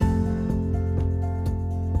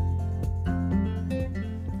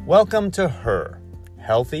Welcome to Her,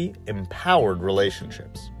 Healthy, Empowered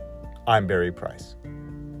Relationships. I'm Barry Price.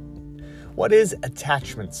 What is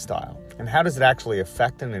attachment style, and how does it actually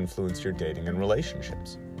affect and influence your dating and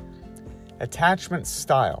relationships? Attachment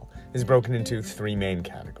style is broken into three main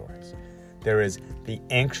categories. There is the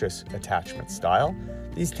anxious attachment style.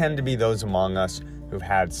 These tend to be those among us who've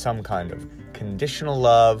had some kind of conditional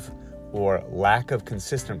love or lack of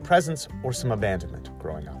consistent presence or some abandonment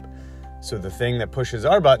growing up. So the thing that pushes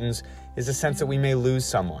our buttons is a sense that we may lose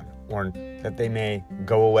someone, or that they may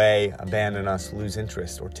go away, abandon us, lose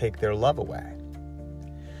interest, or take their love away.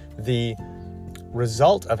 The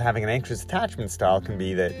result of having an anxious attachment style can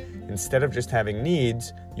be that instead of just having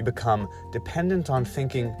needs, you become dependent on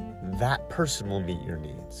thinking that person will meet your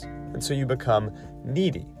needs. And so you become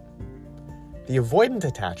needy. The avoidant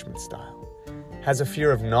attachment style has a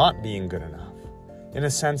fear of not being good enough, in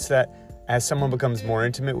a sense that as someone becomes more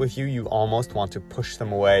intimate with you, you almost want to push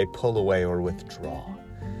them away, pull away, or withdraw.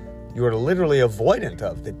 You are literally avoidant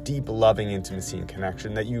of the deep, loving intimacy and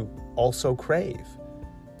connection that you also crave.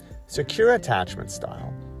 Secure attachment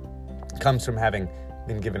style comes from having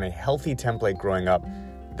been given a healthy template growing up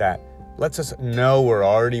that lets us know we're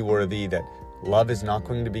already worthy, that love is not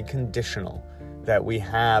going to be conditional, that we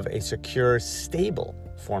have a secure, stable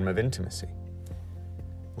form of intimacy.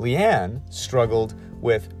 Leanne struggled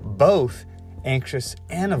with both anxious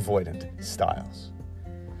and avoidant styles.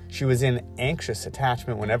 She was in anxious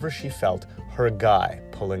attachment whenever she felt her guy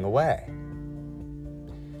pulling away.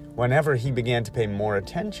 Whenever he began to pay more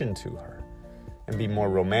attention to her and be more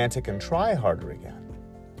romantic and try harder again,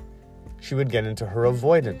 she would get into her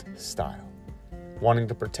avoidant style, wanting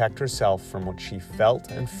to protect herself from what she felt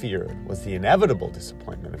and feared was the inevitable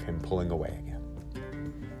disappointment of him pulling away again.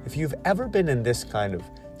 If you've ever been in this kind of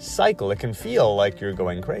cycle, it can feel like you're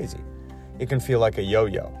going crazy. It can feel like a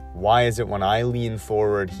yo-yo. Why is it when I lean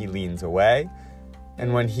forward, he leans away?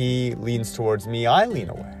 And when he leans towards me, I lean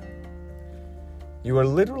away? You are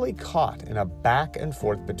literally caught in a back and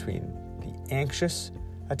forth between the anxious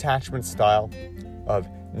attachment style of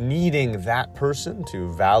needing that person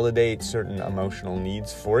to validate certain emotional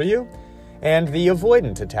needs for you, and the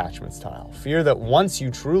avoidant attachment style. Fear that once you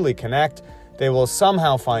truly connect, they will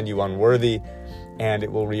somehow find you unworthy, and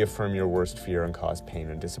it will reaffirm your worst fear and cause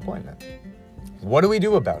pain and disappointment. What do we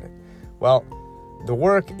do about it? Well, the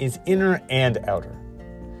work is inner and outer.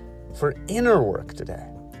 For inner work today,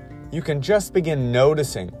 you can just begin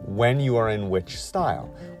noticing when you are in which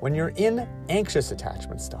style. When you're in anxious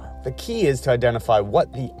attachment style, the key is to identify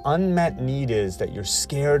what the unmet need is that you're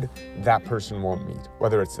scared that person won't meet.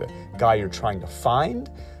 Whether it's the guy you're trying to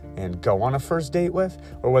find and go on a first date with,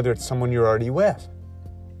 or whether it's someone you're already with.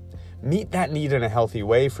 Meet that need in a healthy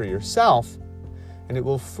way for yourself, and it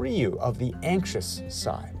will free you of the anxious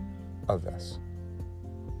side of this.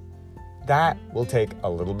 That will take a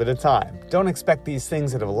little bit of time. Don't expect these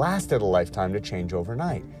things that have lasted a lifetime to change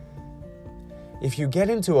overnight. If you get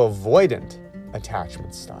into avoidant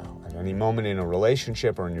attachment style at any moment in a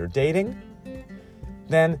relationship or in your dating,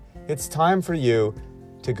 then it's time for you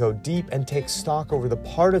to go deep and take stock over the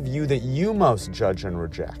part of you that you most judge and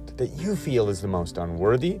reject, that you feel is the most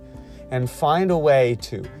unworthy, and find a way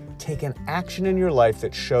to take an action in your life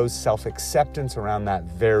that shows self-acceptance around that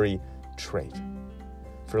very trait.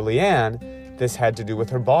 For Leanne, this had to do with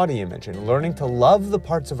her body image and learning to love the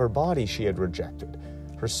parts of her body she had rejected,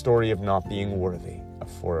 her story of not being worthy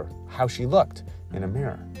for how she looked in a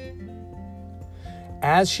mirror.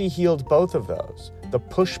 As she healed both of those, the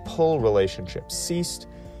push-pull relationship ceased,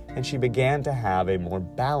 and she began to have a more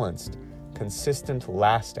balanced, consistent,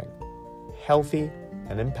 lasting, healthy,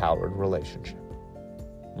 and empowered relationship.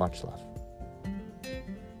 Much love.